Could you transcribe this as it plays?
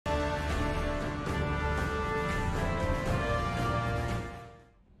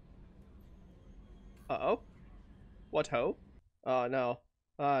Uh-oh. What ho? Oh, no.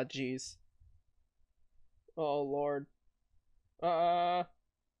 Ah, jeez. Oh, Lord.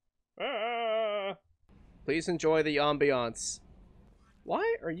 Please enjoy the ambiance.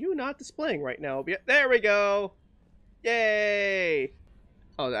 Why are you not displaying right now? There we go! Yay!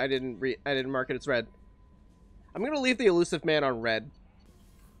 Oh, I didn't mark it as red. I'm gonna leave the elusive man on red.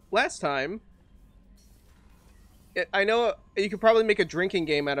 Last time... I know you could probably make a drinking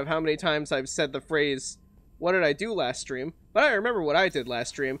game out of how many times I've said the phrase, "What did I do last stream?" But I remember what I did last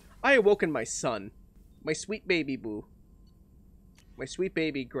stream. I awoken my son. My sweet baby boo. My sweet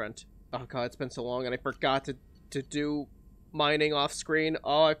baby grunt. Oh god, it's been so long and I forgot to do mining off screen.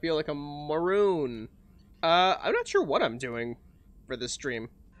 Oh, I feel like a maroon. I'm not sure what I'm doing for this stream.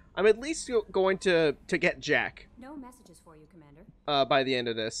 I'm at least going to get Jack. No messages for you, Commander. By the end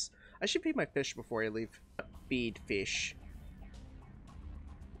of this. I should feed my fish before I leave. Feed fish.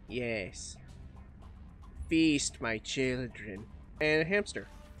 Yes. Feast my children. And a hamster.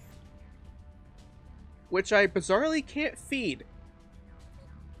 Which I bizarrely can't feed.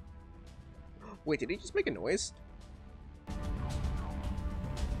 Wait, did he just make a noise?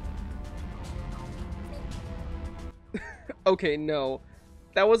 Okay, no.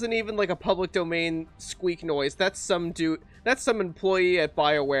 That wasn't even like a public domain squeak noise. That's some dude, that's some employee at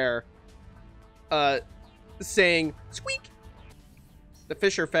BioWare saying, squeak! The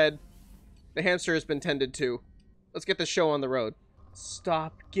fish are fed. The hamster has been tended to. Let's get the show on the road.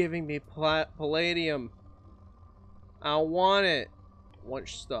 Stop giving me palladium. I want it. I want your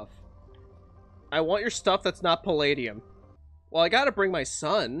stuff. I want your stuff that's not palladium. Well, I gotta bring my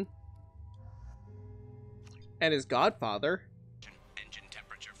son. And his godfather. Engine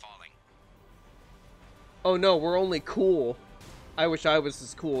temperature falling. Oh no, we're only cool. I wish I was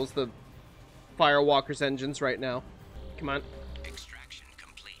as cool as the Firewalker's engines right now. Come on. Extraction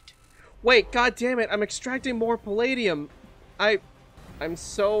complete. Wait, god damn it, I'm extracting more palladium. I'm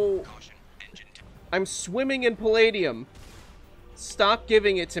so... Caution. I'm swimming in palladium. Stop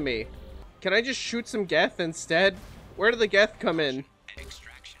giving it to me. Can I just shoot some Geth instead? Where did the Geth come in?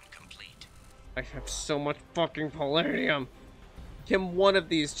 Extraction complete. I have so much fucking palladium. Can one of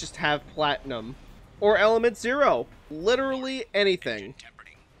these just have platinum? Or element 0? Literally anything.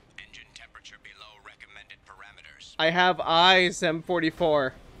 Engine temperature below recommended parameters. I have eyes,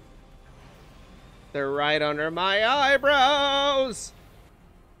 M44. They're right under my eyebrows.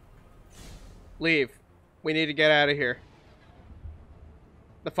 Leave. We need to get out of here.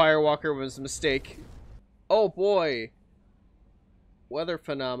 The Firewalker was a mistake. Oh boy. Weather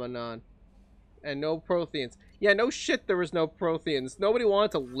phenomenon. And no Protheans. Yeah, no shit there was no Protheans. Nobody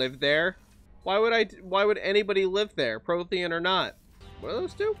wanted to live there. Why would anybody live there? Prothean or not? What are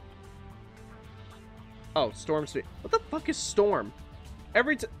those two? Oh, Storm Speed. What the fuck is Storm?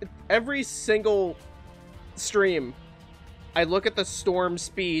 Every single stream, I look at the Storm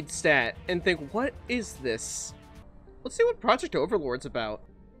Speed stat and think, what is this? Let's see what Project Overlord's about.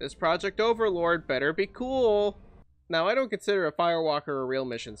 This Project Overlord better be cool. Now, I don't consider a Firewalker a real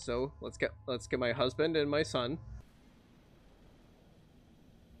mission, so let's get my husband and my son.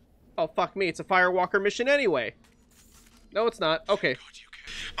 Oh, fuck me, it's a Firewalker mission anyway. No, it's not. Okay.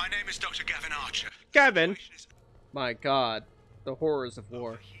 My name is Dr. Gavin Archer. Gavin? My god. The horrors of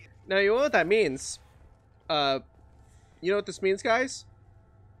war. Now, you know what that means? You know what this means, guys?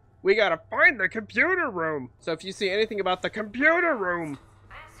 We gotta find the computer room! So if you see anything about the computer room,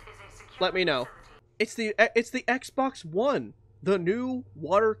 let me know. It's the Xbox One. The new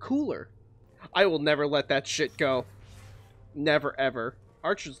water cooler. I will never let that shit go. Never, ever.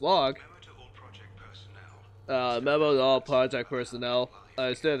 Archer's log. Memo to all project personnel.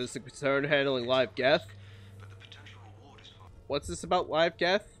 Instead of this concern handling live Geth. What's this about live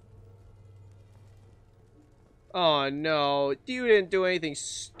Geth? Oh no, you didn't do anything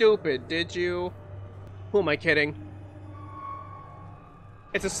stupid, did you? Who am I kidding?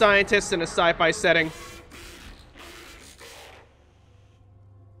 It's a scientist in a sci-fi setting. Is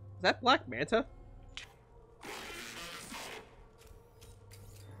that Black Manta?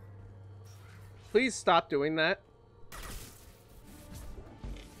 Please stop doing that.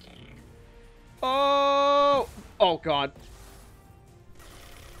 Oh! Oh god.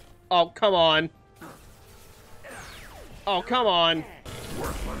 Oh, come on. Oh, come on.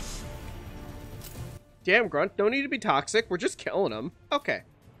 Worthless. Damn, Grunt. No need to be toxic. We're just killing him. Okay.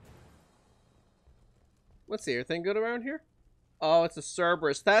 Let's see. Everything good around here? Oh, it's a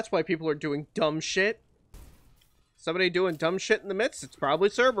Cerberus. That's why people are doing dumb shit. Somebody doing dumb shit in the midst? It's probably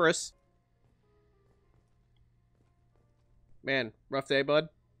Cerberus. Man, rough day, bud.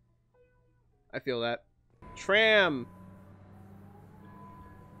 I feel that. Tram.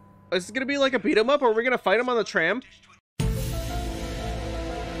 Is this gonna be like a beat 'em up, or are we gonna fight him on the tram? This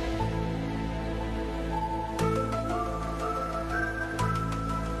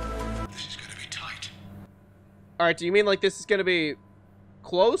is gonna be tight. Alright, do you mean like this is gonna be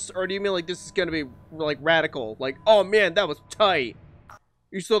close, or do you mean like this is gonna be like radical? Like, oh man, that was tight.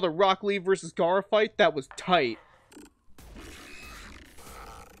 You saw the Rock Lee versus Gara fight? That was tight.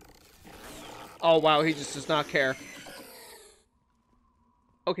 Oh wow, he just does not care.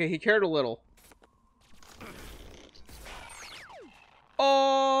 Okay, he cared a little.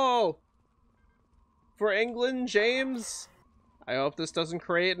 Oh! For England, James? I hope this doesn't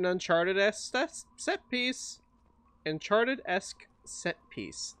create an Uncharted-esque set piece. Uncharted-esque set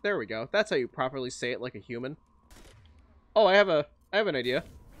piece. There we go. That's how you properly say it like a human. Oh, I have an idea.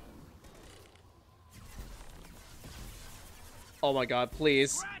 Oh my god,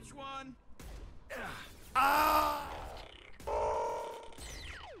 please.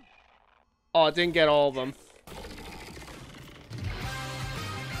 Oh, it didn't get all of them.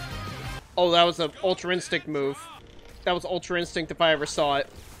 Oh, that was an Ultra Instinct move. That was Ultra Instinct if I ever saw it.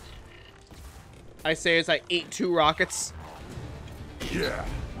 I say as I ate 2 rockets. Yeah,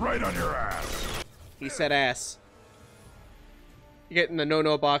 right on your ass. He said ass. You get in the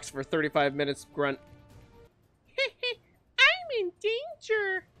no-no box for 35 minutes, grunt. I'm in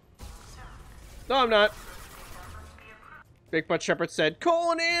danger. No, I'm not. Big Butt Shephard said,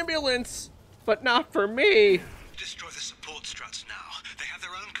 call an ambulance, but not for me. Destroy the support struts now. They have their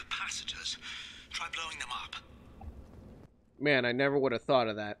own capacitors. Try blowing them up. Man, I never would have thought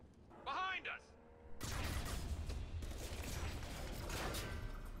of that. Behind us.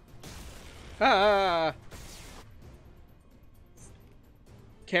 Ah.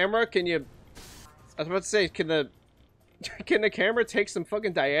 Camera, can you... I was about to say, can the camera take some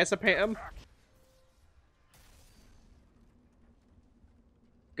fucking diazepam?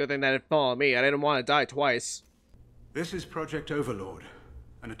 Good thing that didn't fall on me. I didn't want to die twice. This is Project Overlord,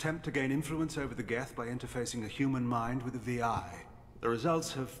 an attempt to gain influence over the Geth by interfacing a human mind with a VI. The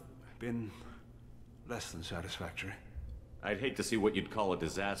results have been less than satisfactory. I'd hate to see what you'd call a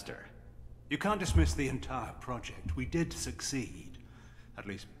disaster. You can't dismiss the entire project. We did succeed, at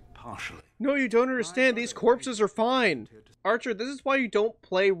least partially. No, you don't understand. These corpses are fine. Archer, this is why you don't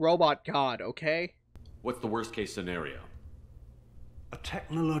play Robot God, okay? What's the worst case scenario? A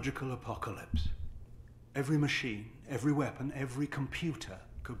technological apocalypse. Every machine, every weapon, every computer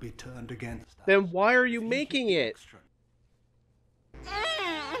could be turned against us. Then why are you making it?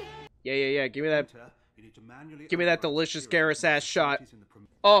 Yeah. Give me that delicious Garrus ass shot.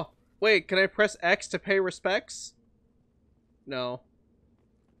 Oh, wait, can I press X to pay respects? No.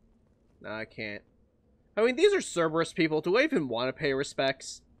 No, I can't. I mean, these are Cerberus people. Do I even want to pay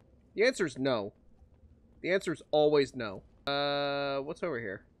respects? The answer is no. The answer is always no. What's over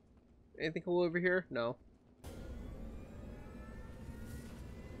here? Anything cool over here? No.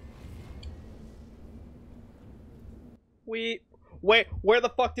 Wait, where the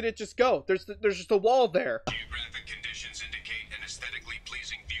fuck did it just go? There's just a wall there. Geographic conditions indicate an aesthetically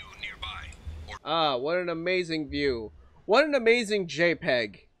pleasing view nearby. Ah, what an amazing view. What an amazing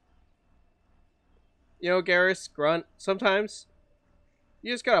JPEG. You know, Garrus, Grunt, sometimes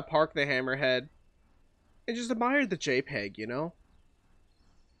you just gotta park the hammerhead and just admire the JPEG, you know?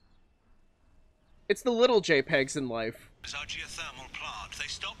 It's the little JPEGs in life. It's our geothermal plant. They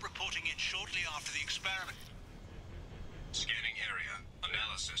stopped reporting it shortly after the experiment. Scanning area.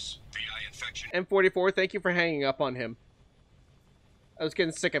 Analysis. VI infection. M44, thank you for hanging up on him. I was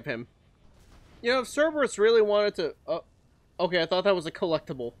getting sick of him. You know, if Cerberus really wanted to... Oh, okay, I thought that was a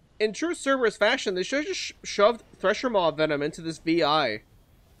collectible. In true Cerberus fashion, they should have just shoved Thresher Maw Venom into this VI.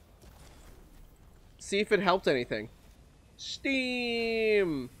 See if it helped anything.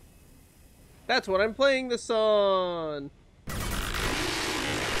 Steam! That's what I'm playing this on! I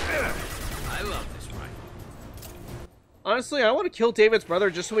love this rifle. Honestly, I want to kill David's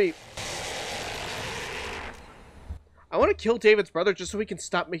brother just so we... I want to kill David's brother just so we can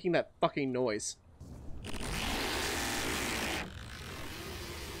stop making that fucking noise.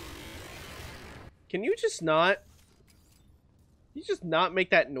 Can you just not... You just not make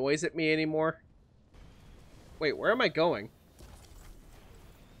that noise at me anymore? Wait, where am I going?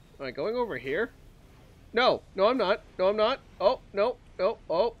 Am I going over here? No, no I'm not. No, I'm not. Oh, no, no,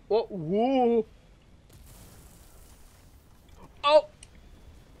 oh, whoa. Oh!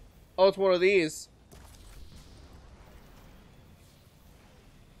 Oh, it's one of these.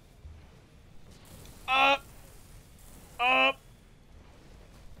 Up! Up!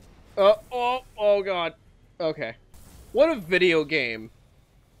 Oh god. Okay. What a video game.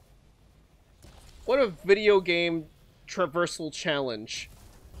 What a video game traversal challenge.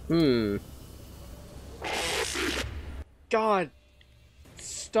 God,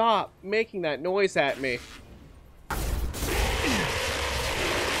 stop making that noise at me.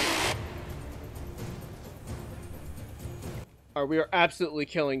 We are absolutely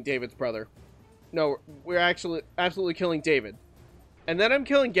killing David's brother. No, we're actually absolutely killing David. And then I'm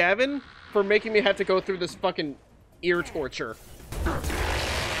killing Gavin for making me have to go through this fucking ear torture.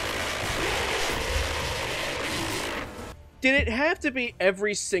 Did it have to be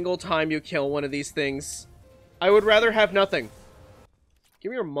every single time you kill one of these things? I would rather have nothing.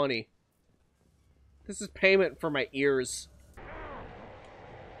 Give me your money. This is payment for my ears.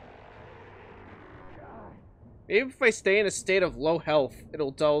 Maybe if I stay in a state of low health,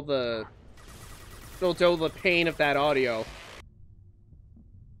 it'll dull the pain of that audio.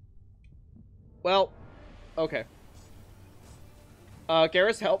 Well, okay.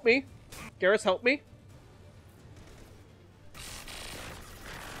 Garrus, help me. Garrus, help me.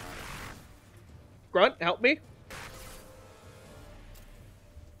 Grunt, help me.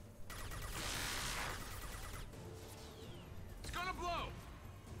 It's gonna blow.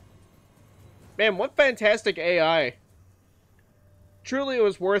 Man, what fantastic AI. Truly it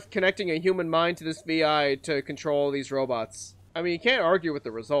was worth connecting a human mind to this VI to control these robots. I mean, you can't argue with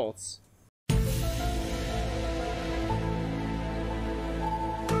the results.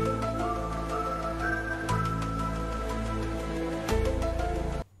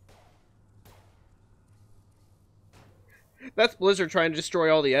 That's Blizzard trying to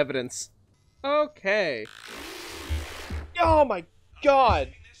destroy all the evidence. Okay. Oh my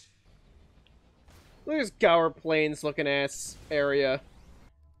god! Look at this Gower Plains looking ass area.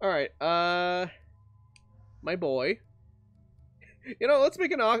 Alright, my boy. You know, let's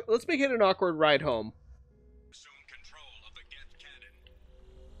make it an awkward ride home. Assume control of the Geth cannon.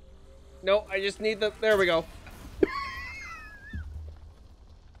 No, I just need the... There we go.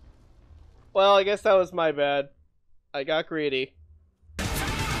 Well, I guess that was my bad. I got greedy.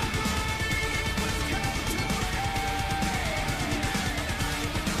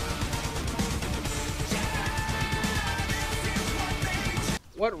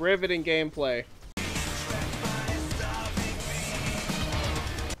 What riveting gameplay.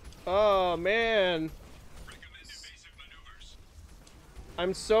 Oh, man. Recommend evasive maneuvers.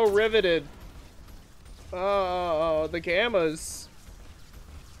 I'm so riveted. Oh, the gammas.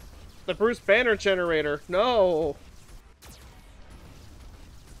 The Bruce Banner generator. No.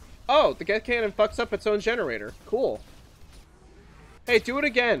 Oh, the Geth cannon fucks up its own generator. Cool. Hey, do it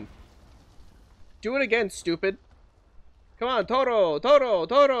again. Do it again, stupid. Come on, Toro, Toro,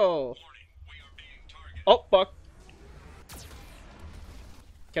 Toro. Warning, we are being targeted. Oh, fuck.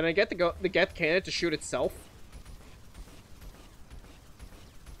 Can I get the Geth cannon to shoot itself?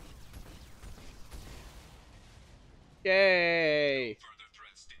 Yay. Further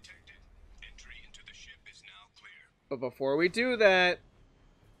threats detected. Entry into the ship is now clear. But before we do that,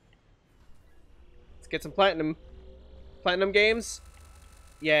 let's get some platinum. Platinum games?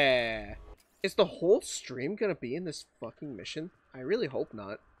 Yeah. Is the whole stream gonna be in this fucking mission? I really hope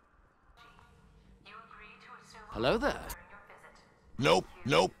not. Hello there. Nope,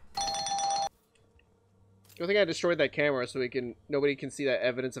 nope. I think I destroyed that camera so nobody can see that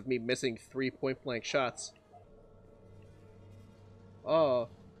evidence of me missing 3 point-blank shots. Oh.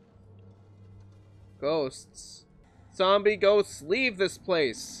 Ghosts. Zombie ghosts, leave this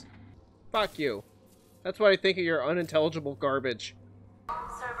place! Fuck you. That's what I think of your unintelligible garbage.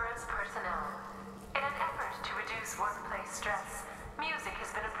 Cerberus personnel. In an effort to reduce workplace stress, music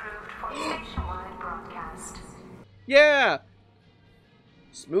has been approved for station-wide broadcast. Yeah!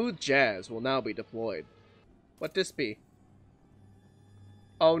 Smooth jazz will now be deployed. What this be?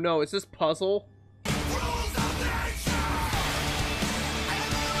 Oh no, is this puzzle?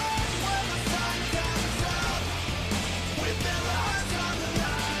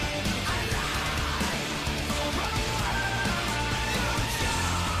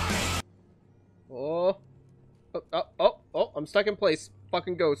 Oh, I'm stuck in place.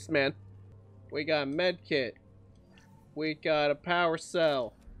 Fucking ghosts, man. We got a med kit. We got a power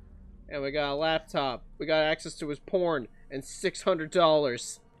cell. And we got a laptop. We got access to his porn. And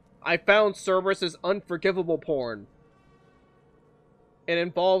 $600. I found Cerberus' unforgivable porn. It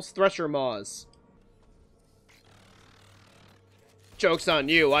involves Thresher Maws. Joke's on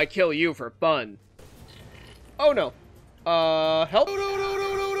you. I kill you for fun. Oh no. Help?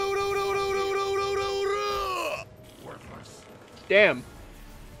 Damn.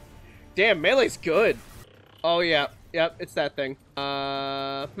 Damn, melee's good. Oh, yeah. Yep, it's that thing.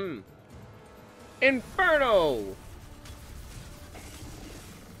 Inferno!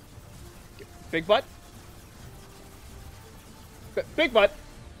 Big Butt? Big Butt?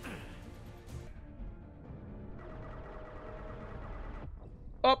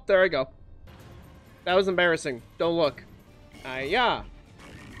 there I go. That was embarrassing. Don't look. Yeah.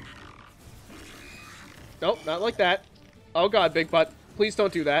 Nope, not like that. Oh god, Big Butt. Please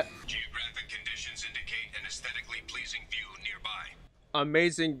don't do that. Geographic conditions indicate an aesthetically pleasing view nearby.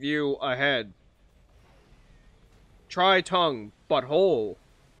 Amazing view ahead. Try tongue, but whole.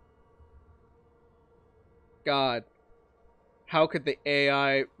 God. How could the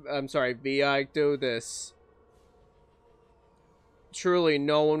VI do this? Truly,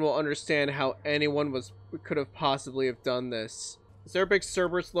 no one will understand how anyone could have possibly have done this. Is there a big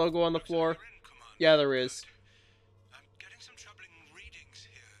Cerberus logo on the floor? Yeah, there is. I'm getting some troubling readings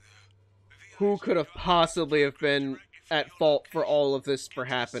here, Who could have possibly have been at fault for all of this for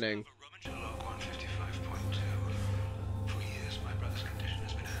happening? Log 155.2. For years, my brother's condition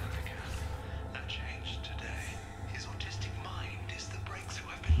has been handicapped. That changed today. His autistic mind is the breakthrough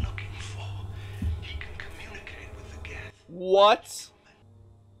I've been looking for. He can communicate with the geth. What?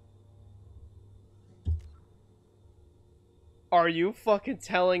 Are you fucking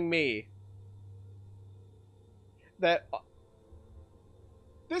telling me that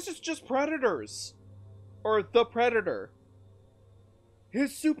this is just Predators? Or the Predator?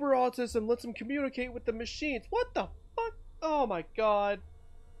 His super autism lets him communicate with the machines. What the fuck? Oh my god.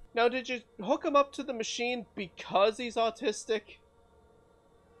 Now, did you hook him up to the machine because he's autistic?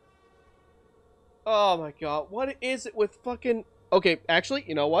 Oh my god. What is it with fucking... Okay, actually,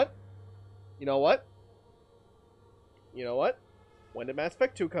 you know what? You know what? You know what? When did Mass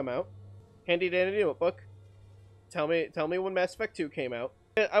Effect 2 come out? Handy dandy notebook. Tell me when Mass Effect 2 came out.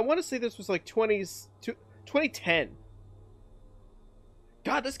 I want to say this was like 2010.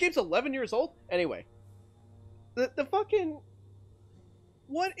 God, this game's 11 years old? Anyway. The fucking...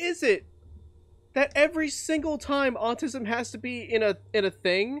 What is it that every single time autism has to be in a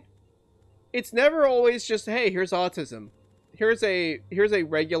thing? It's never always just, hey, here's autism. Here's a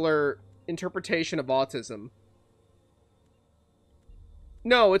regular interpretation of autism.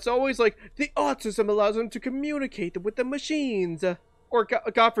 No, it's always like, the autism allows them to communicate with the machines. Or,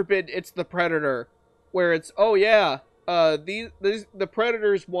 God forbid, it's the Predator. Where it's, oh yeah, the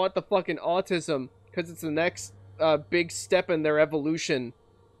Predators want the fucking autism. Because it's the next big step in their evolution.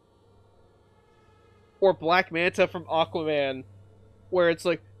 Or Black Manta from Aquaman. Where it's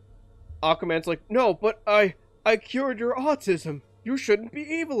like, Aquaman's like, no, but I cured your autism. You shouldn't be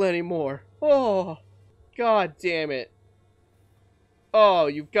evil anymore. Oh, god damn it. Oh,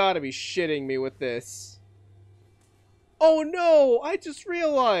 you've got to be shitting me with this. Oh no, I just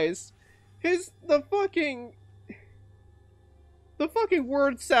realized. The fucking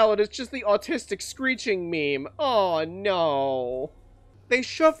word salad is just the autistic screeching meme. Oh no. They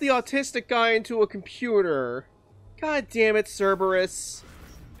shoved the autistic guy into a computer. God damn it, Cerberus.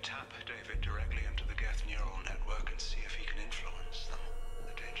 Tap David directly into the geth neural network and see if he can influence them.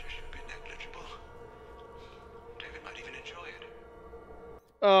 The danger should be negligible. David might even enjoy it.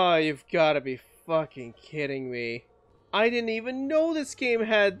 Oh, you've got to be fucking kidding me. I didn't even know this game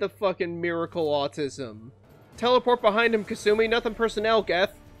had the fucking miracle autism. Teleport behind him, Kasumi. Nothing personnel,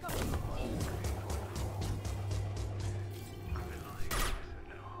 Geth.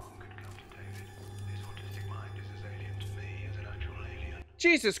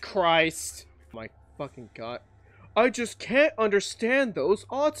 Jesus Christ. My fucking god. I just can't understand those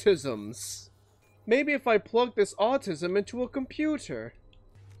autisms. Maybe if I plug this autism into a computer.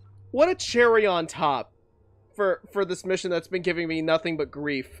 What a cherry on top for this mission that's been giving me nothing but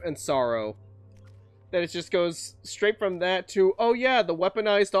grief and sorrow. That it just goes straight from that to, oh yeah, the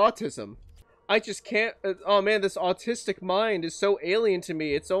weaponized autism. I just can't, oh man, this autistic mind is so alien to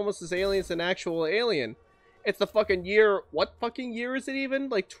me. It's almost as alien as an actual alien. It's the fucking year, what fucking year is it even?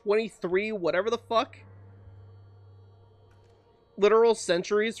 Like 23, whatever the fuck? Literal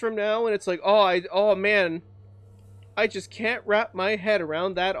centuries from now, and it's like, oh man, I just can't wrap my head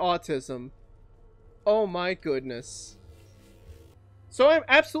around that autism. Oh my goodness. So I'm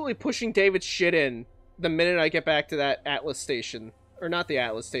absolutely pushing David's shit in the minute I get back to that Atlas station. Or not the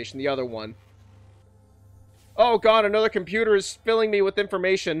Atlas station, the other one. Oh god, another computer is filling me with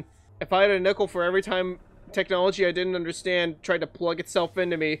information. If I had a nickel for every time technology I didn't understand tried to plug itself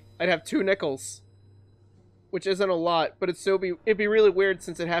into me, I'd have 2 nickels. Which isn't a lot, but it'd be really weird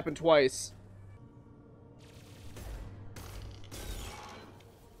since it happened twice.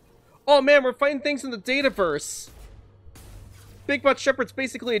 Oh man, we're fighting things in the Dataverse! Big Butt Shephard's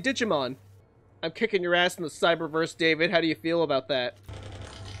basically a Digimon. I'm kicking your ass in the Cyberverse, David. How do you feel about that?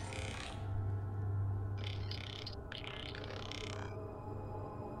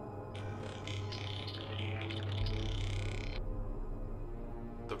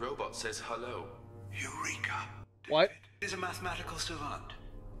 The robot says hello. Eureka. What? He's a mathematical savant.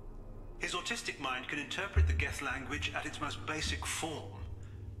 His autistic mind can interpret the Geth language at its most basic form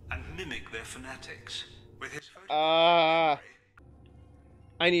and mimic their phonetics. With his I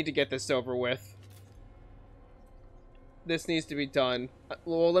need to get this over with. This needs to be done.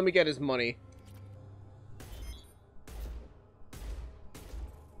 Well, let me get his money.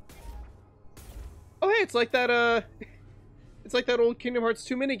 Oh, hey, it's like that, it's like that old Kingdom Hearts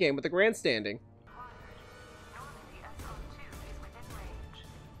 2 minigame with the grandstanding.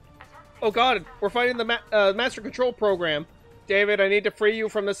 Oh god, we're fighting the Master Control Program. David, I need to free you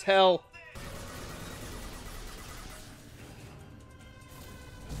from this hell.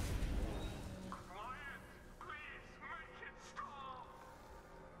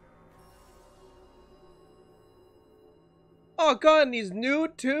 Oh god, and he's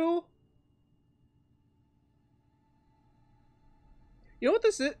nude too? You know what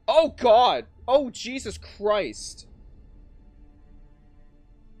this is? Oh god! Oh Jesus Christ!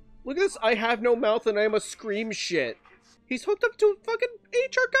 Look at this, I have no mouth and I must scream shit. He's hooked up to fucking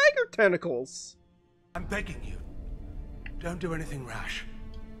H.R. Geiger tentacles. I'm begging you, don't do anything rash.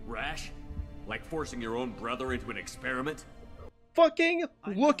 Rash? Like forcing your own brother into an experiment? Fucking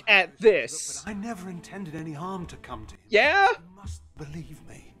look at this. But I never intended any harm to come to him. Yeah? You must believe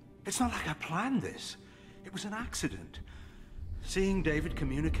me. It's not like I planned this. It was an accident. Seeing David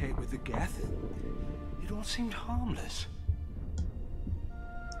communicate with the Geth, it all seemed harmless.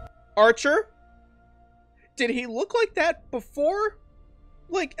 Archer? Did he look like that before?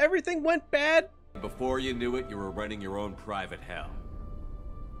 Like everything went bad? Before you knew it, you were running your own private hell.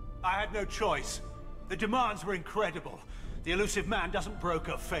 I had no choice. The demands were incredible. The elusive man doesn't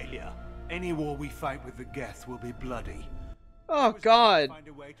broker failure. Any war we fight with the Geth will be bloody. Oh god. Find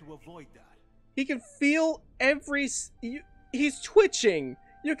a way to avoid that. He can feel every... He's twitching.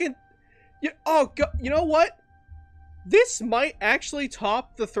 Oh god, you know what? This might actually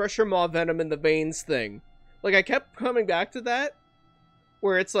top the Thresher Maw Venom in the Veins thing. Like, I kept coming back to that,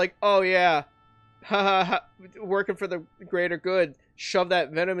 where it's like, oh yeah, haha, working for the greater good, shove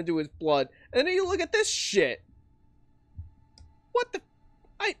that venom into his blood, and then you look at this shit. What the...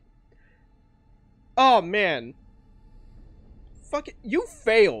 Oh man. Fuck it, you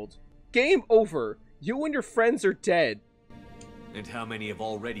failed. Game over. You and your friends are dead. And how many have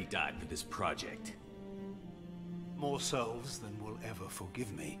already died for this project? More souls than will ever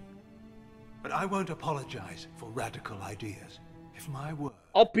forgive me. But I won't apologize for radical ideas. If my word...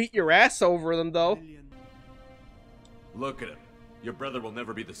 I'll beat your ass over them, though. Look at him. Your brother will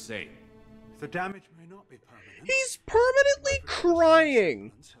never be the same. The damage may not be permanent. He's permanently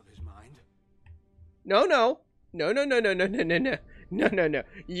crying. No, no. No, no, no, no, no, no, no, no. No, no, no.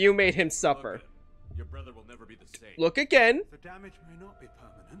 You made him suffer. Your brother will never be the same. Look again. The damage may not be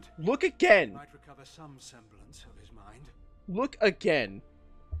permanent. Look again. Might recover some semblance of his mind. Look again.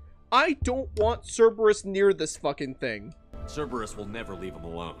 I don't want Cerberus near this fucking thing. Cerberus will never leave him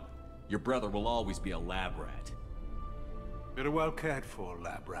alone. Your brother will always be a lab rat. You're a well cared for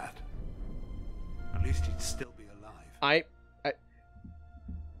lab rat. At least he'd still be alive.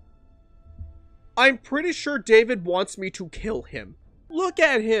 I'm pretty sure David wants me to kill him. Look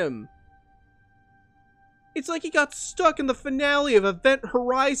at him. It's like he got stuck in the finale of Event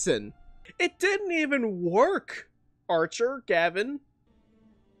Horizon. It didn't even work. Archer, Gavin,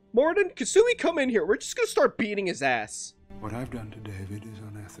 Morden, Kasumi, come in here. We're just gonna start beating his ass. What I've done to David is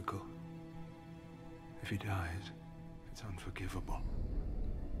unethical. If he dies, it's unforgivable.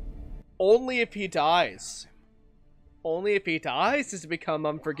 Only if he dies. Only if he dies does it become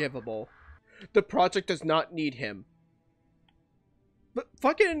unforgivable. The project does not need him. But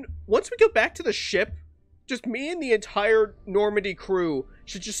fucking, once we go back to the ship, just me and the entire Normandy crew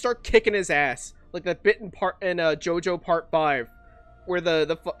should just start kicking his ass. Like that bit in JoJo Part 5.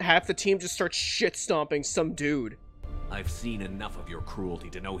 Where half the team just starts shit-stomping some dude. I've seen enough of your cruelty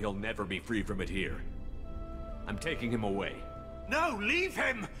to know he'll never be free from it here. I'm taking him away. No, leave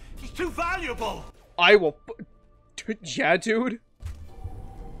him! He's too valuable! I will... Yeah, dude?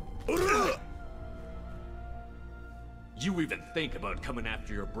 You even think about coming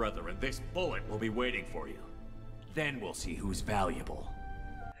after your brother, and this bullet will be waiting for you. Then we'll see who's valuable.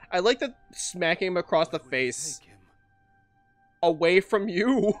 I like that smacking him across the face. Away from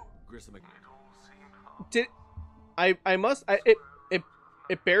you. Did...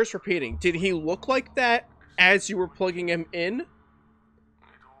 It bears repeating. Did he look like that as you were plugging him in?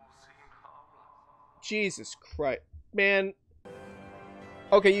 Jesus Christ. Man.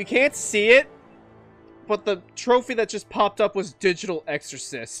 Okay, you can't see it, but the trophy that just popped up was Digital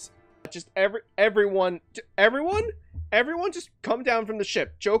Exorcist. Just everyone just come down from the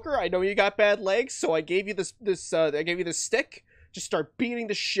ship. Joker, I know you got bad legs, so I gave you this stick just start beating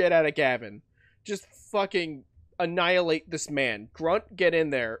the shit out of Gavin. Just fucking annihilate this man. Grunt, get in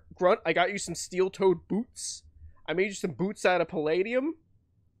there. Grunt, I got you some steel-toed boots. I made you some boots out of palladium.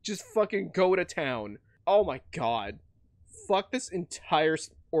 Just fucking go to town. Oh my god. Fuck this entire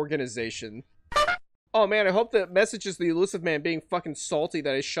organization. Oh man, I hope the message is the elusive man being fucking salty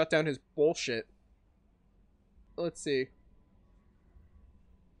that I shut down his bullshit. Let's see.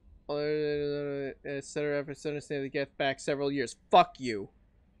 Center efforts to understand the get back several years. Fuck you.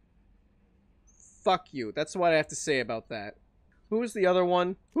 Fuck you. That's what I have to say about that. Who was the other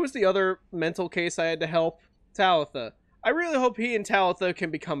one? Who was the other mental case I had to help? Talitha. I really hope he and Talitha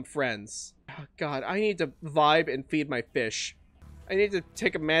can become friends. Oh, God, I need to vibe and feed my fish. I need to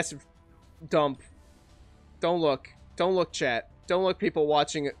take a massive dump. Don't look. Don't look, chat. Don't look, people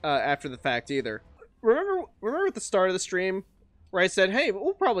watching after the fact either. Remember at the start of the stream where I said, hey,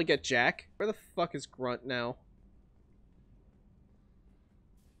 we'll probably get Jack? Where the fuck is Grunt now?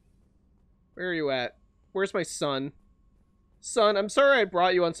 Where are you at? Where's my son? Son, I'm sorry I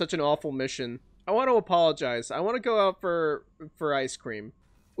brought you on such an awful mission. I want to apologize. I want to go out for ice cream.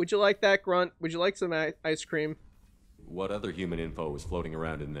 Would you like that, Grunt? Would you like some ice cream? What other human info is floating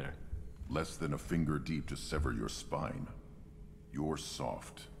around in there? Less than a finger deep to sever your spine. You're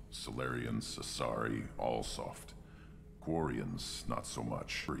soft. Solarians, Asari, all soft. Quarians, not so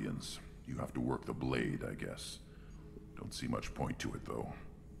much. Quarians, you have to work the blade, I guess. Don't see much point to it, though.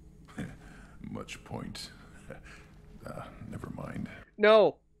 Much point. Never mind.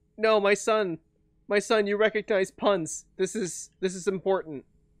 No. No, my son. My son, you recognize puns. This is important.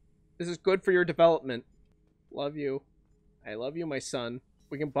 This is good for your development. Love you. I love you, my son.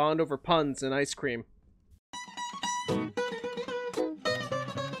 We can bond over puns and ice cream.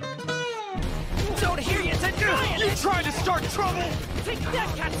 Don't hear you denying it! You trying to start trouble? Take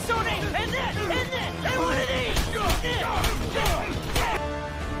that, Katsune! And that! And that!